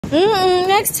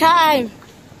Next time.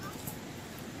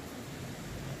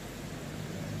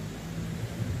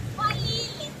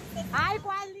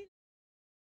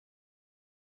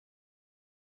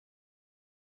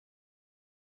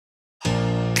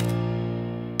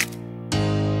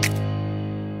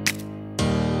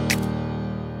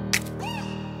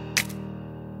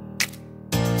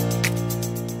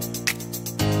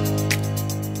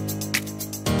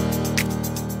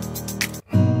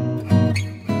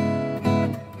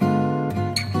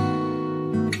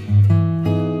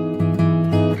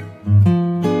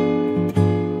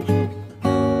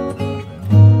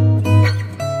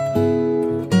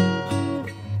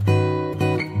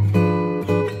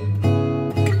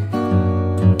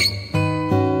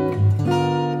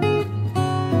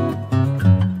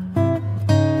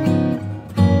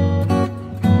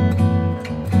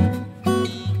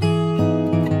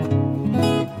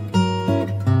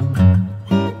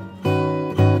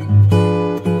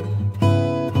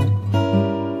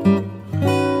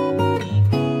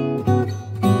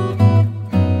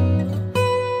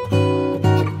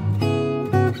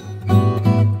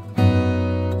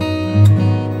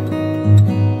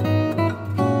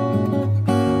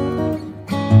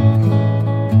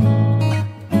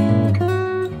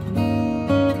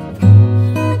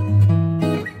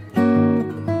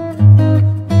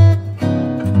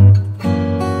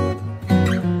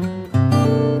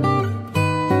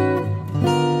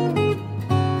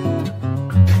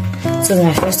 This is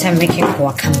my first time making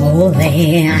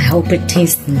guacamole. I hope it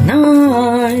tastes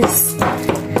nice.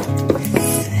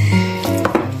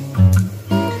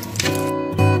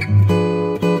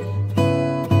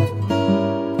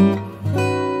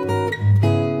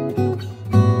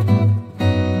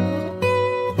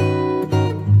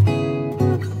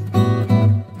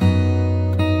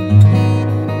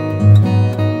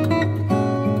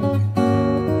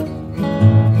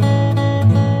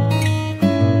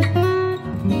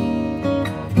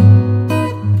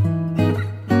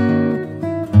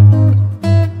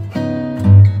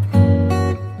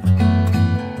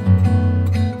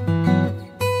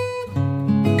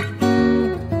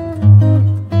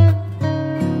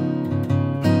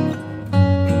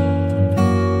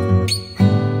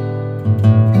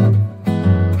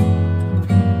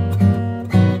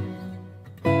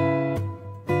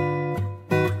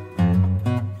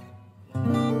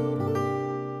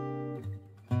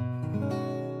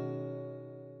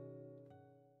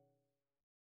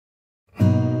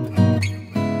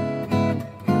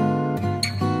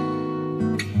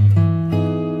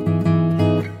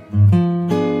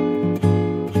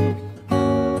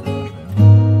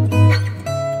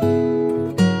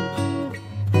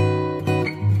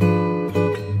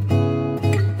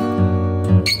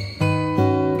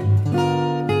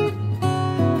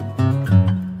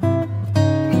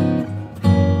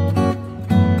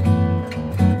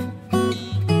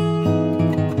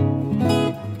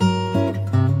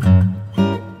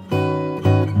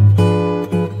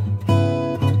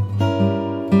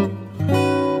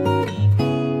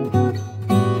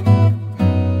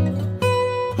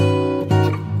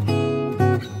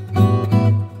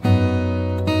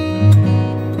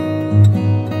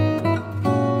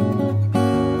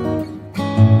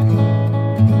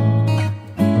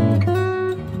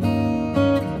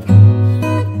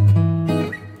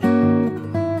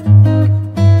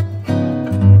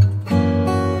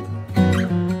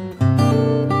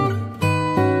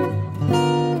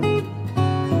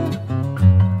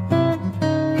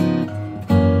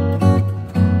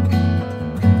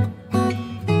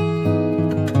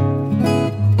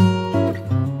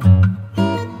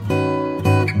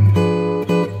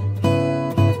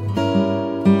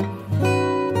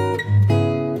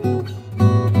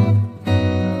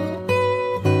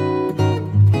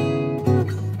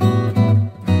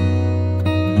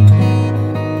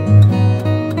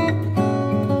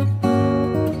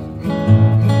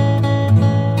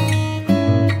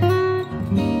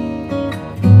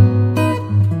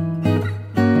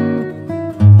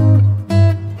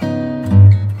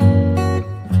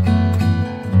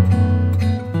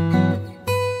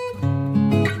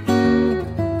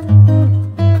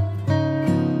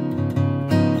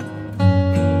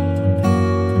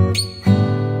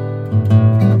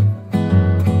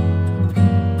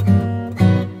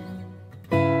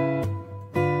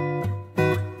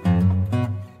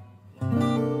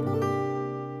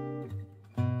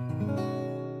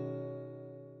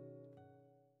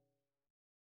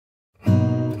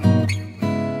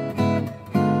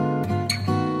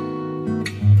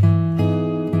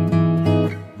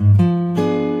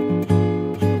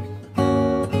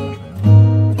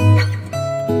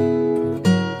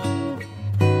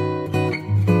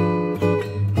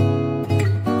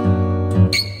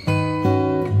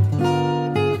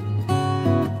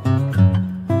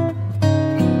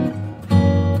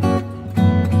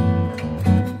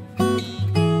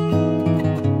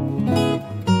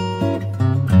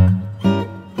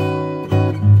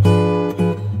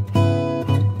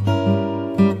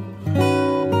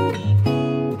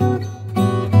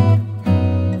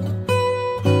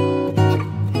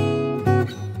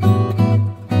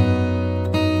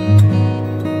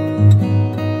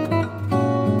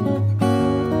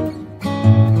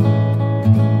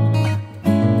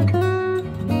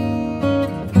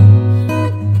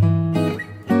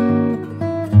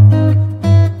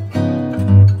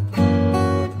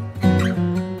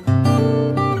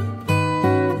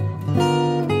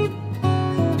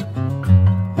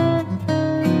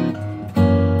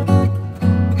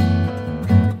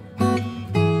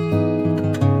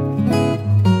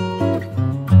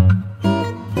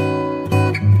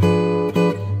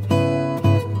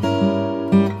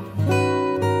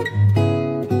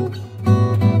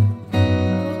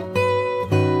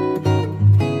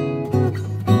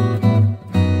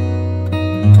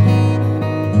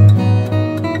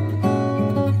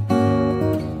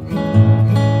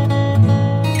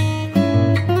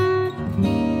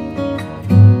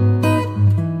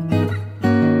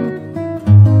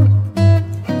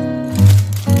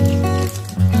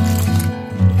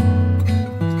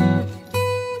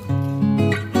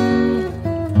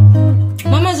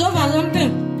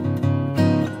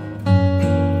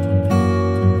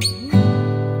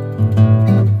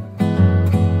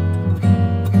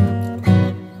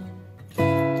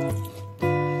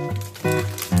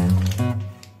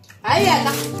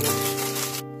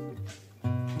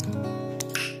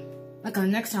 Okay,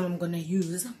 next time I'm gonna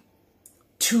use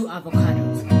 2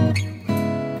 avocados.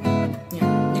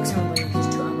 Yeah, next time I'm gonna use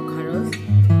 2 avocados.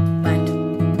 But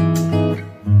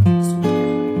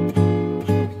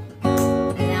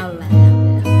love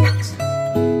it.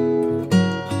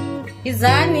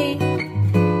 Izani.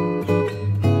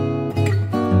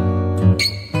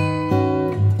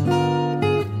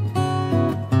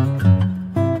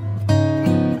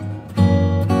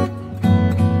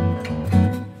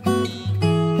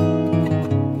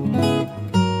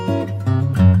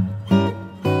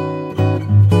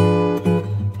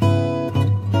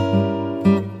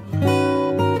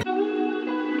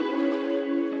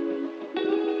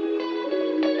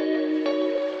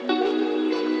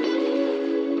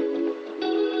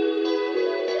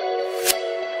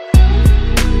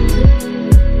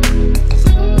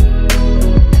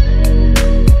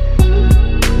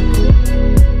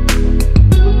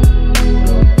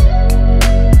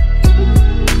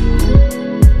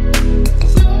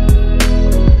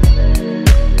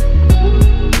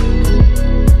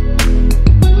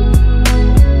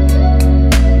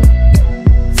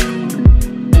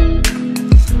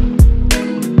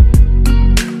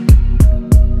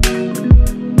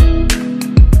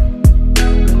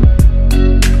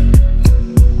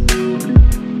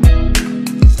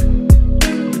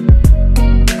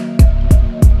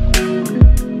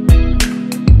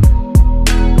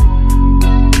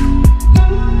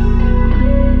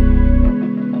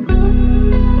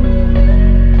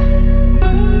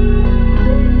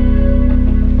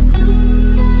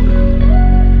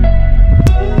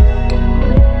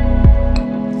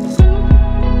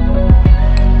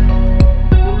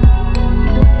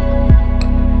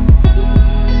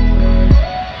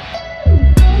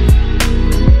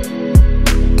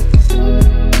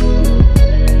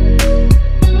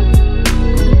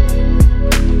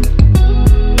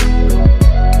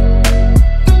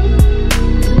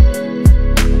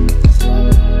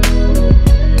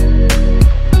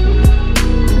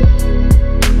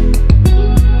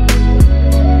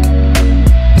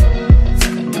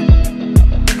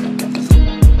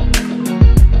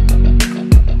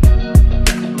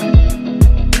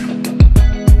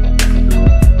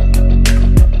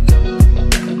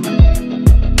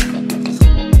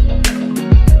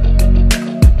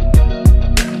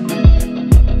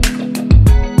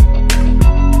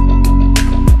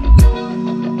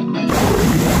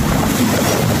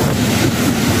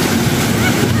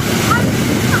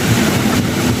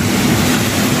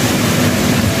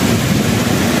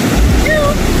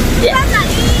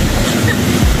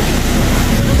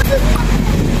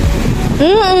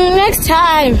 Next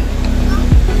time.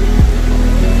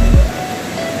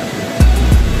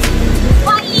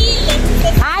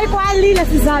 Hayi kwalile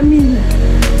sizamile.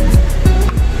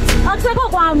 Akusekho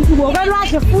kwamntu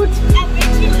ngokwelwakhe futhi.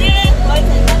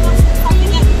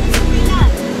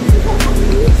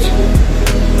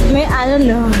 I don't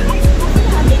know.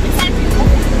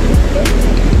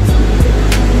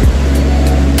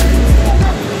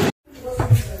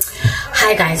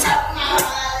 Hi guys.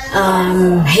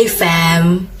 Hey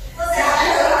fam.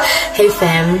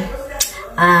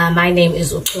 My name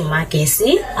is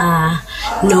Umgidi,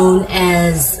 known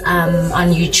as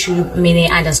on YouTube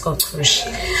Mini_Push.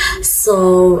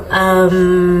 So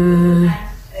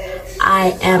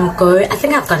I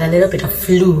think I've got a little bit of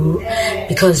flu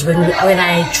because when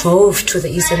I drove to the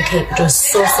Eastern Cape, it was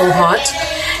so hot,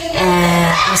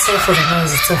 and I'm sorry for the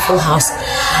noise, it's a full house,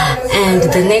 and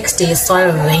the next day it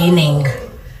started raining,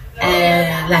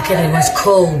 like it was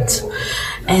cold.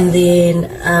 And then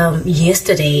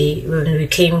yesterday when we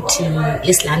came to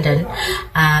East London,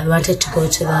 we wanted to go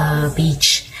to the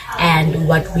beach, and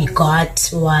what we got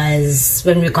was,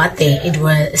 when we got there,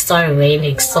 it started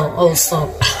raining. So also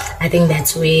I think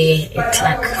that's where it's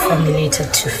like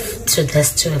formulated to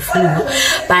a flu,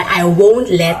 but I won't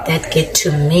let that get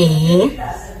to me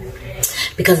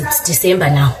because it's December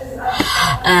now.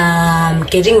 We are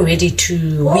getting ready,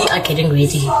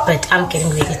 but I'm getting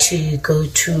ready to go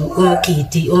to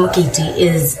Umgidi. Umgidi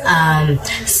is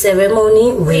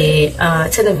ceremony where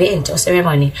it's an event or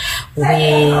ceremony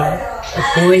where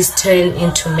boys turn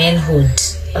into manhood.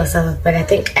 But I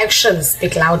think actions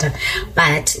speak louder.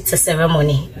 But it's a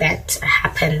ceremony that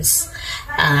happens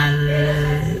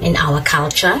in our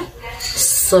culture.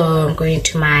 So I'm going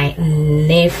to my 2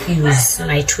 nephews,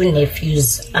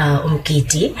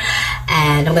 Umgidi,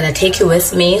 and I'm gonna take you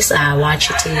with me. So I want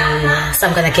you to. So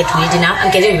I'm gonna get ready now.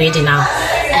 I'm getting ready now,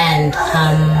 and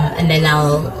then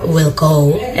we'll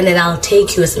go, and then I'll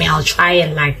take you with me. I'll try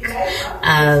and like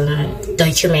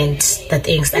document the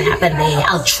things that happen there.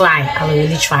 I'll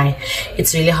really try.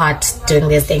 It's really hard doing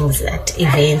these things at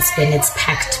events when it's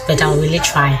packed, but I'll really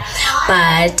try.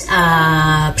 But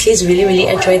please really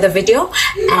enjoy the video,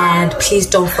 and please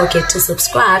don't forget to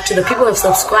subscribe. To the people who have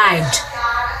subscribed,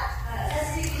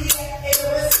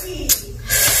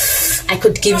 I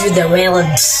could give you the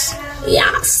reward.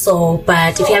 Yeah, so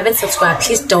but if you haven't subscribed,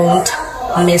 please don't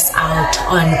miss out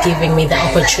on giving me the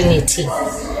opportunity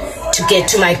to get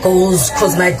to my goals,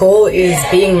 because my goal is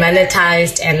being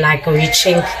monetized and like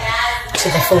reaching to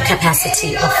the full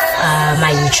capacity of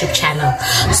my YouTube channel.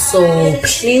 So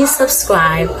please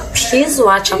subscribe, please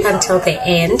watch up until the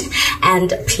end,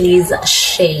 and please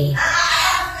share,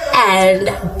 and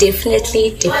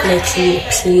definitely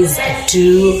please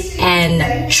do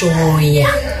enjoy.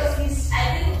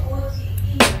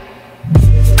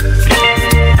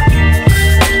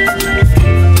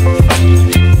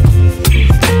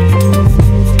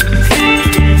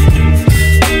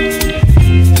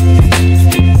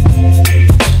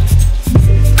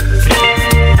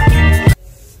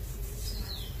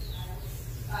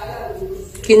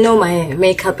 You know, my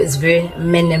makeup is very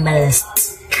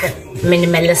minimalistic,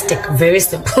 very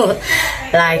simple.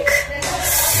 Like,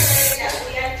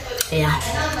 yeah,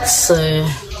 so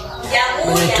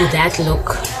I'm gonna do that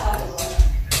look.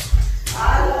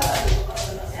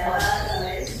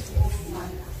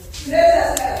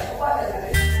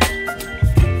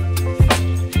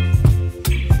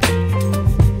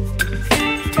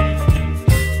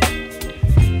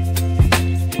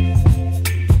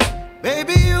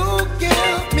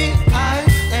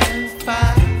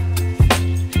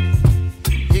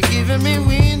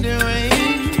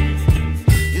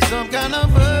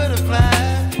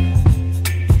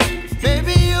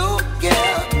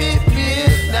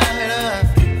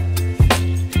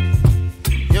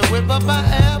 My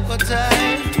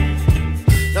appetite,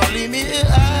 don't leave me here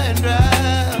high and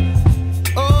dry.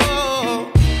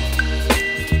 Oh,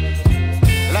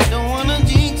 well, I don't wanna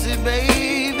jinx it,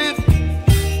 baby,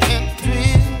 and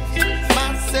twist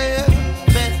myself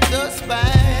at the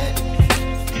spine.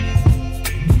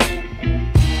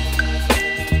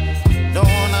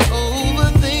 Don't wanna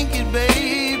overthink it,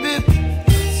 baby.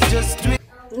 It's just twist.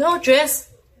 No dress.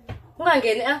 I'm gonna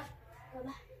get it.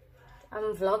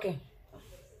 I'm vlogging.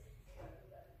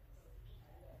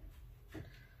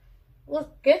 Well,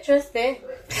 get dressed there.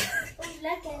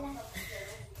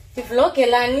 You vlog,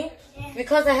 Elani?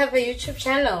 Because I have a YouTube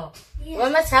channel.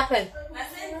 What must happen?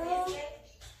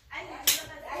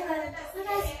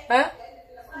 Huh?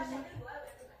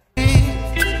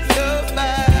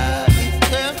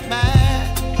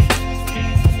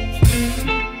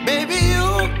 Baby, you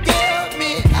give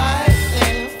me ice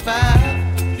and fire.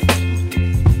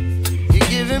 You're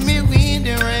giving me wind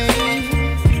and rain.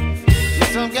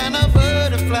 You're some kind of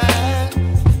butterfly.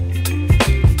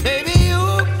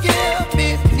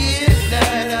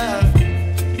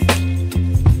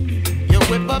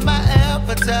 Whip up my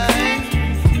appetite.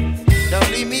 Don't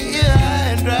leave me here high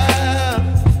and dry.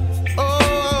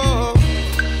 Oh,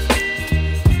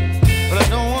 but I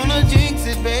don't wanna jinx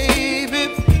it,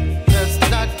 baby. Let's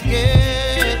not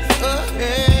get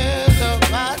ahead of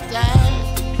my time.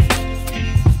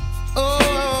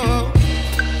 Oh,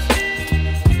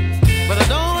 but I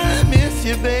don't wanna miss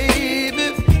you,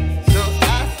 baby. So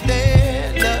I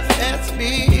stand up and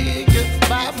speak just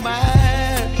my mind.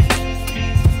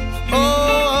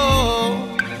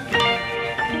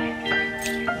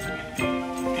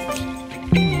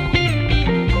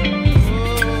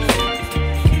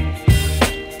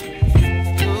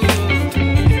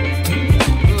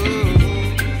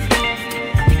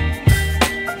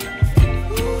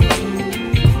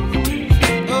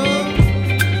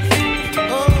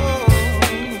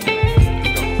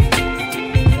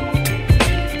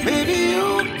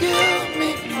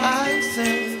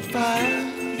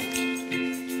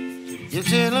 You're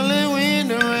chilling in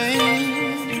the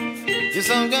rain. You're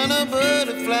some kind of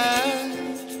butterfly.